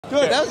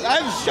Good.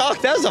 I was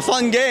shocked. That was a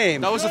fun game.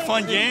 That was a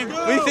fun game.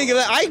 What do you think of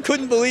that? I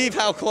couldn't believe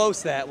how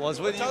close that was.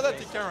 Tell that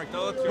to Cameron.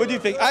 What do you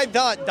think? I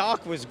thought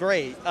Dach was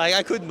great.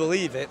 I couldn't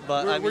believe it.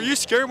 But were you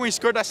scared when he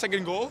scored that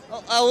second goal?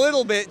 A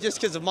little bit,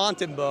 just because of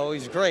Montembeault.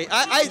 He's great.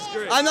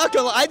 I'm not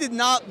gonna. I did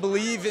not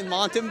believe in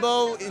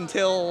Montembeault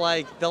until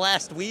like the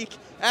last week.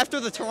 After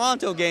the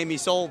Toronto game, he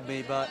sold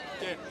me. But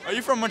okay. Are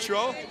you from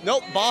Montreal?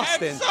 Nope,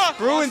 Boston.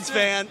 Bruins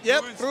fan.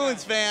 Yep,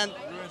 Bruins fan.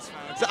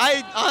 So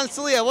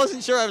honestly, I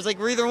wasn't sure. I was like,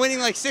 we're either winning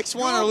like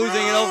 6-1 or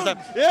losing in overtime.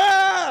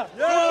 Yeah!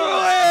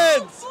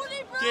 Bruins!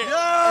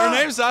 Yeah. Our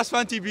name's Habs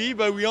Fan TV,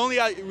 but we only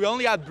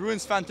had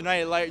Bruins fan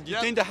tonight. Like, do you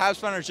think the Habs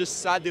fan are just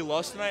sad they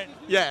lost tonight?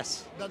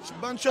 Yes. That's a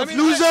bunch of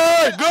losers!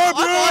 Go Bruins!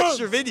 I watched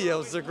your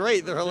videos. They're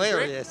great. They're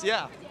hilarious.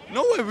 Yeah. You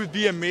know what would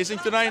be amazing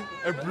tonight?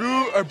 A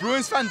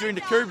Bruins fan doing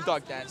the Kirby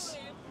Dach dance.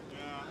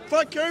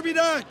 Fuck Kirby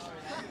Dach!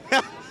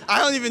 I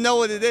don't even know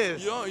what it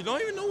is. You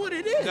don't even know what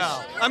it is?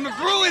 No. I'm a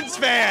Bruins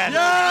fan!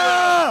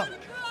 Yeah! Tu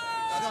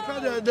te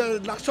rappelles de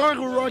la sœur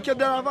au Rocket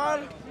de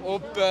Laval? Oh,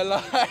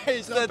 là,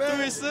 c'était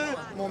tout ici.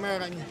 Mon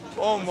meilleur ami.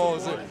 Oh, mon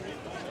Dieu.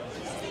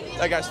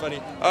 That guy's funny.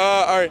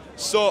 All right,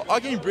 so how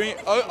can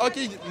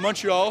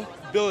Montreal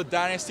build a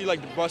dynasty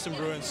like the Boston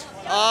Bruins?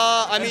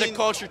 And the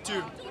culture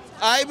too.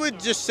 I would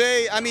just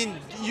say, I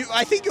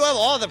think you have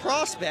all the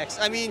prospects.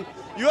 I mean,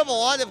 you have a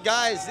lot of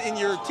guys in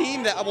your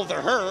team that, well,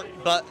 they're hurt,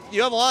 but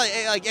you have a lot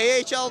of like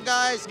AHL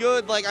guys,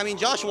 good. Like, I mean,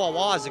 Joshua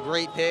Waugh is a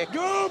great pick.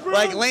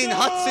 Like Lane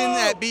Hudson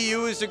at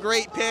BU is a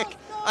great pick.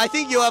 I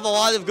think you have a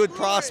lot of good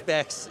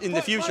prospects in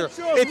the future.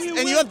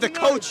 And you have the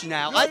coach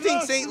now. I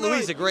think St. Louis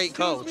is a great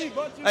coach.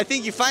 I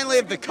think you finally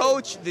have the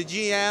coach, the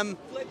GM.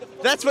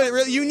 That's what it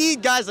really, you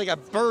need guys like a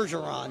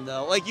Bergeron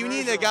though. Like you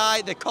need a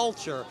guy, the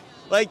culture,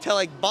 like to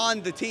like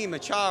bond the team, a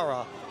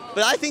Chara.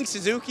 But I think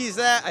Suzuki's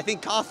that. I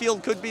think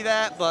Caufield could be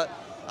that, but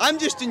I'm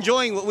just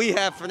enjoying what we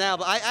have for now.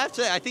 But I have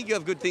to say, I think you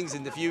have good things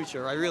in the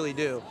future. I really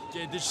do.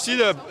 Yeah, did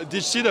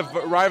you see the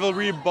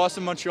rivalry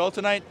Boston-Montreal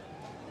tonight?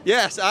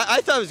 Yes,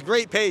 I thought it was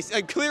great pace.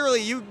 And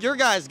clearly, your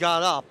guys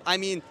got up. I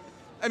mean,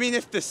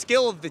 if the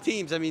skill of the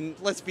teams, I mean,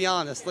 let's be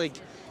honest. Like,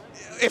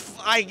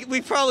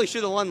 we probably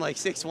should have won like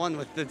 6-1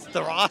 with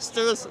the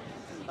rosters.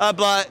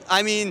 But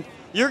I mean,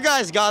 your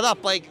guys got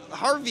up. Like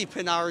Harvey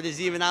Pinard is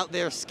even out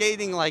there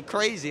skating like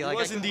crazy. He like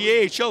was in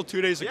the AHL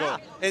 2 days ago.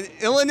 And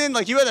Illinois,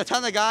 like you had a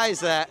ton of guys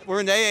that were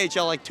in the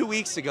AHL like 2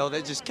 weeks ago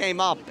that just came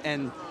up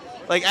and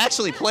like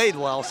actually played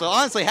well. So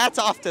honestly, hats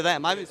off to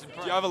them. Do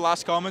you have a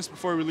last comments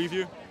before we leave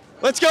you?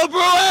 Let's go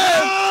Bruins!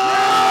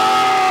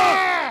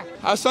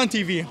 Habs Fan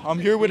TV. I'm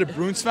here with a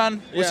Bruins fan.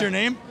 What's your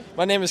name?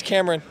 My name is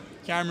Cameron.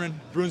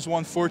 Cameron. Bruins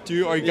won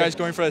 4-2. Are you guys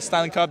going for the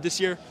Stanley Cup this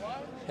year?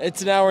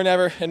 It's now or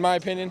never, in my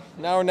opinion.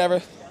 Now or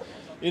never.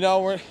 You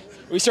know,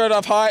 we started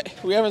off hot.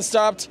 We haven't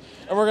stopped,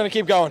 and we're gonna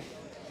keep going.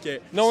 Okay.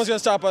 No one's gonna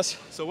stop us.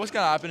 So what's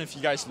gonna happen if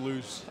you guys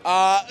lose?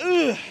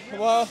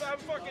 Well,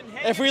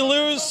 if we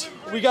lose,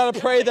 we gotta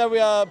pray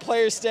that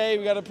players stay.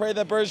 We gotta pray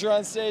that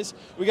Bergeron stays.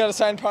 We gotta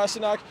sign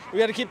Pastrnak. We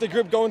gotta keep the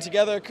group going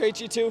together.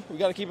 Krejci too. We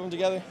gotta keep them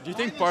together. Do you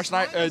think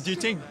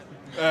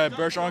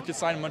Bergeron could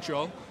sign in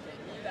Montreal?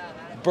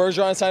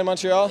 Bergeron sign in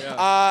Montreal?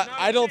 Yeah.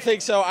 I don't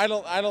think so. I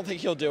don't think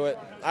he'll do it.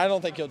 I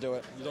don't think he'll do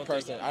it. You don't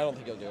personally? I don't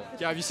think he'll do it.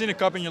 Yeah. Have you seen a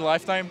cup in your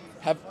lifetime?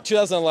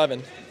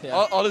 2011.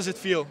 Yeah. How does it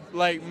feel?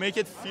 Like, make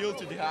it feel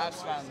to the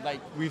Habs fan.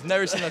 Like, we've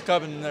never seen a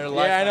cup in their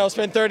life. Yeah, I know. It's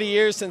been 30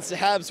 years since the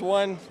Habs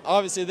won.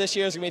 Obviously, this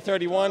year is going to be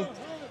 31.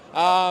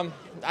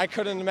 I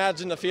couldn't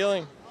imagine the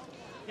feeling.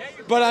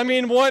 But, I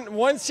mean,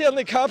 one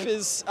Stanley Cup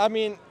is, I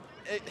mean,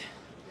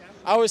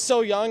 I was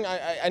so young.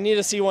 I need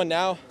to see one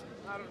now.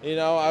 You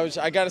know,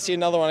 I got to see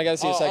another one. I got to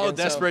see a second. How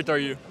desperate are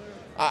you?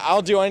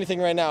 I'll do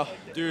anything right now.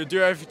 Do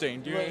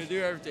everything. Do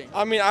everything.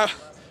 I mean,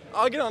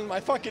 I'll get on my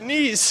fucking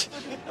knees.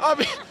 I'll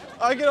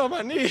get on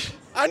my knees.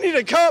 I need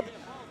a cup.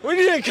 We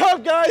need a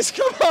cup, guys.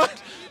 Come on.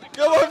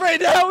 Come on,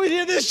 right now. We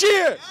need this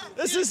year.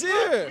 This is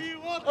here.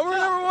 And we're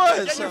number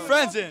one. Get your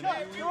friends in. Come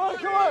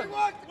on.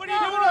 What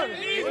are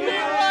you doing?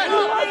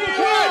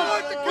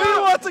 We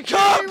want the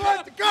cup. We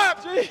want the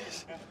cup.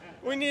 Jeez.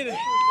 We need it.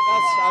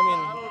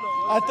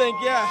 I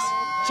think, yes.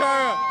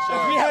 Chara.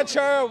 If we had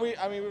Chara, we'd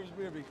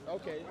be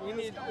okay. There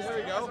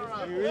we go.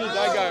 We need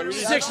that guy.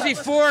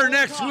 64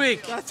 next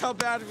week. That's how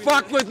bad we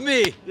Fuck with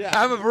me. Yeah.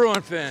 I'm a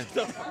Bruin fan.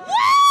 Woo!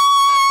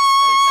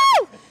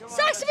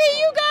 Sucks to be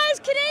you guys,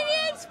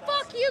 Canadians.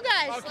 Fuck you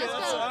guys. Okay, Let's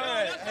that's go. all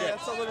right. Hey,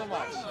 that's a little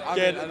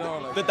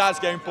much. The dad's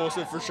getting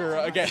posted for sure.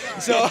 Okay.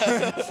 So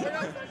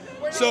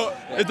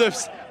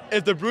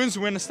if the Bruins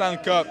win the Stanley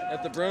Cup,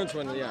 If the Bruins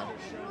win, yeah.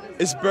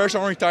 is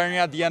Bergeron retiring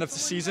at the end of the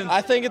season?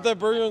 I think if the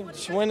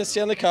Bruins win the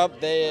Stanley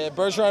Cup,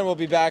 Bergeron will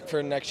be back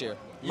for next year.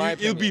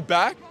 He'll be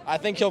back? I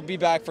think he'll be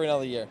back for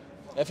another year.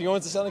 If he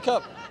wins the Stanley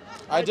Cup.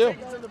 I do.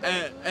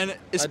 And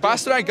is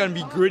Pastrnak going to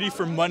be greedy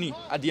for money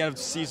at the end of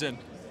the season?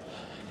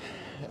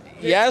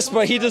 Yes,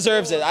 but he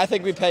deserves it. I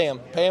think we pay him.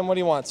 Pay him what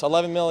he wants.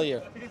 $11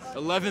 million a year.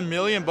 11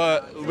 million,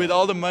 but with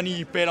all the money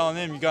you paid on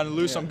him, you're going to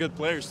lose some good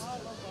players.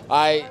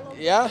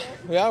 Yeah,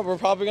 we're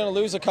probably going to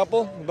lose a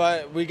couple,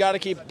 but we got to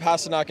keep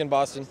Pastrnak in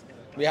Boston.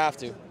 We have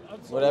to.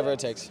 whatever it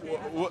takes.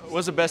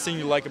 What's the best thing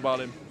you like about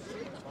him?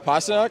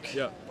 Pasternak?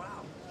 Yeah.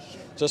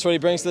 Just what he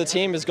brings to the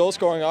team, his goal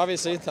scoring,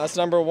 obviously. That's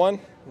number one.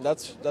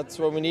 That's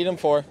what we need him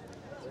for.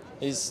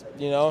 He's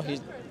not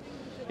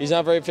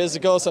very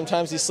physical.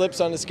 Sometimes he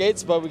slips on the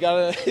skates, but we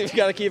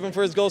gotta keep him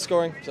for his goal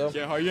scoring. So.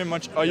 Yeah.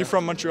 Are you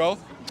from Montreal?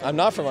 I'm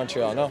not from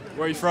Montreal, no.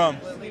 Where are you from?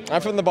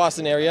 I'm from the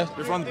Boston area.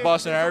 You're from the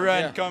Boston area,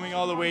 Yeah. and coming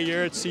all the way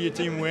here to see your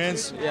team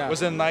wins. Yeah.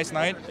 Was it a nice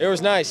night? It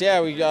was nice, yeah.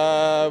 We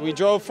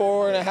drove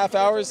 4.5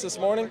 hours this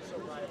morning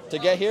to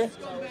get here.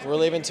 We're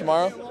leaving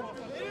tomorrow.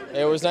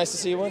 It was nice to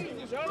see you win.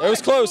 It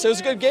was close. It was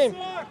a good game.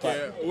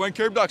 Yeah. When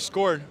Kirby Dach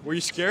scored, were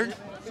you scared?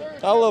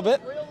 A little bit.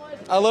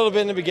 A little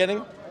bit in the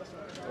beginning.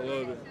 A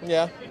little bit.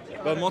 Yeah.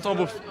 But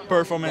Montembeault's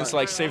performance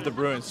saved the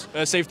Bruins,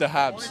 saved the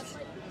Habs.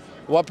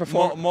 What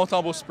performance?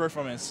 Montembeault's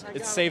performance,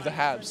 it saved the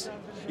Habs.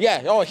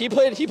 Yeah. Oh, he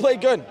played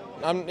good.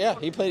 Yeah,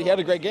 he had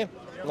a great game.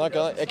 I'm not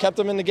gonna. It kept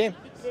him in the game.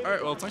 All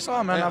right. Well, thanks a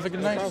lot, man. Have a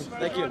good night.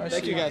 Thank you.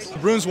 Thank you, guys. The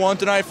Bruins won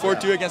tonight,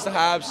 4-2 against the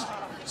Habs.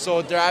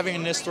 So they're having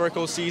an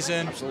historical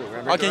season.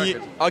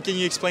 Absolutely. How can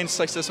you explain the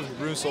success of the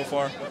Bruins so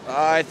far?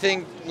 I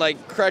think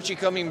Krejci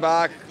coming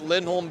back,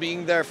 Lindholm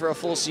being there for a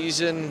full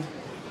season,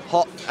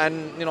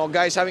 and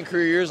guys having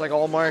career years like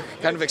Allmark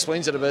kind of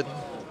explains it a bit.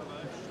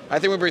 I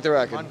think we break the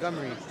record.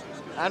 Montgomery.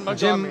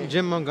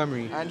 Jim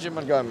Montgomery. And Jim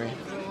Montgomery.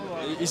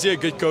 Is he a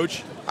good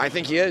coach? I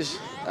think he is.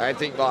 I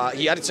think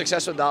he had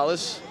success with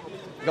Dallas.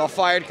 Got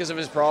fired because of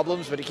his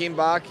problems, but he came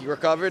back, he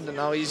recovered, and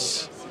now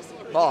he's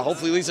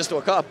hopefully leads us to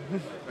a cup.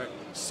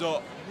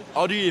 So,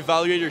 how do you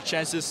evaluate your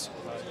chances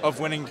of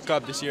winning the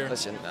cup this year?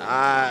 Listen,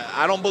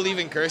 I don't believe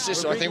in curses,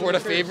 so I think we're the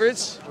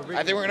favorites.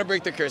 I think we're going to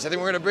break the curse. I think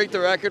we're going to break the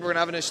record. We're going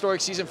to have an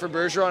historic season for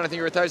Bergeron. I think he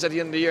retires at the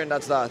end of the year, and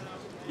that's that.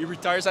 He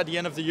retires at the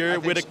end of the year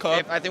with a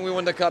cup? I think we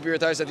win the cup. He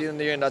retires at the end of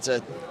the year, and that's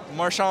it.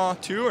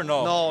 Marchand too, or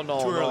no?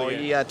 No. Too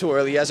early. Yeah, too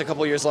early. He has a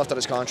couple of years left on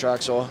his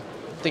contract, so I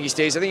think he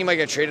stays. I think he might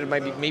get traded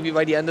maybe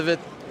by the end of it.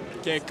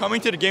 Okay, coming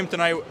to the game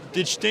tonight,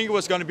 did you think it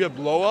was going to be a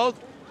blowout?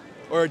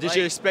 Or did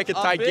you expect a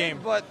tight game?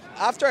 But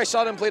after I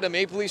saw them play the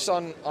Maple Leafs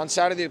on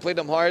Saturday, they played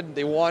them hard.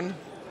 They won.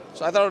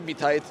 So I thought it would be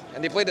tight.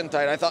 And they played them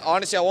tight.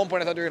 Honestly, at one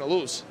point, I thought they were going to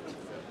lose.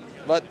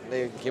 But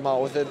they came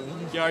out with it.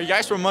 Yeah, are you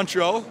guys from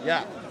Montreal?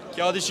 Yeah.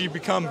 Okay, how did you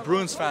become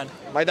Bruins fan?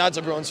 My dad's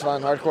a Bruins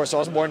fan, hardcore, so I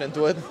was born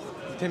into it.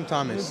 Tim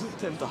Thomas.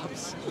 Tim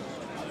Thomas.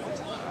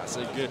 That's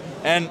good.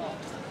 And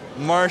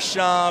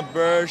Marchand,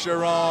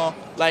 Bergeron,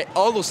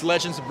 all those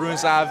legends the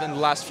Bruins have in the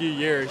last few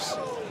years.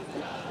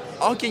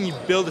 How can you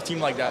build a team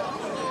like that?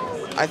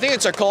 I think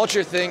it's a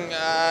culture thing.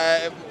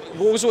 It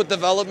goes with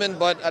development,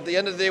 but at the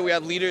end of the day, we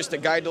had leaders to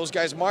guide those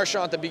guys.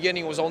 Marchand at the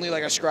beginning was only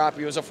a scrap.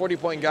 He was a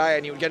 40-point guy,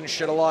 and he would get in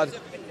shit a lot.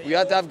 You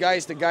had to have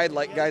guys to guide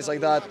guys like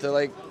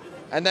that.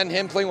 And then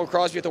him playing with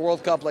Crosby at the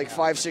World Cup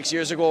 5-6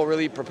 years ago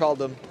really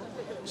propelled him.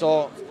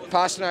 So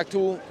Pasternak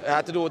too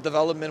had to do with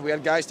development. We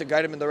had guys to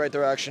guide him in the right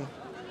direction.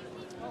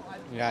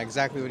 Yeah,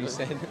 exactly what he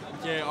said.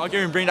 Yeah, how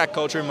can we bring that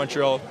culture in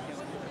Montreal?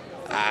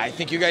 I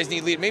think you guys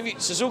need lead. Maybe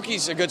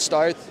Suzuki's a good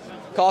start.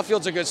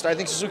 Caufield's a good start. I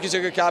think Suzuki's a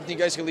good captain. You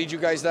guys can lead you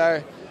guys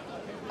there.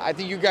 I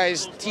think you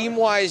guys,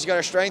 team-wise, you got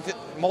to strengthen.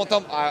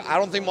 I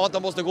don't think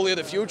Montembeault's the goalie of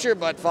the future,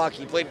 but fuck,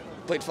 he played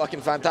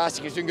fucking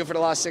fantastic. He's been good for the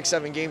last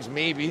 6-7 games,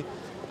 maybe.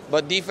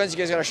 But defense, you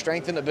guys got to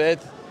strengthen a bit.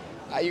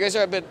 You guys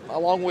are a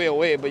long way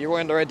away, but you're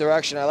going in the right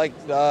direction. I like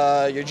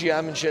your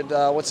GM and shit.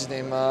 What's his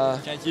name?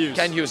 Kent Hughes.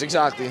 Kent Hughes,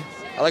 exactly.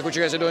 I like what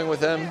you guys are doing with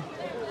him.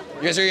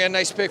 You guys are getting a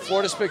nice pick,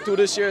 Florida's pick too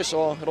this year,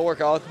 so it'll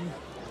work out.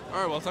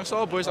 All right, well, thanks a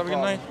lot, boys. Have a good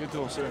night. You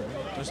too, sir.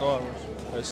 Thanks a lot.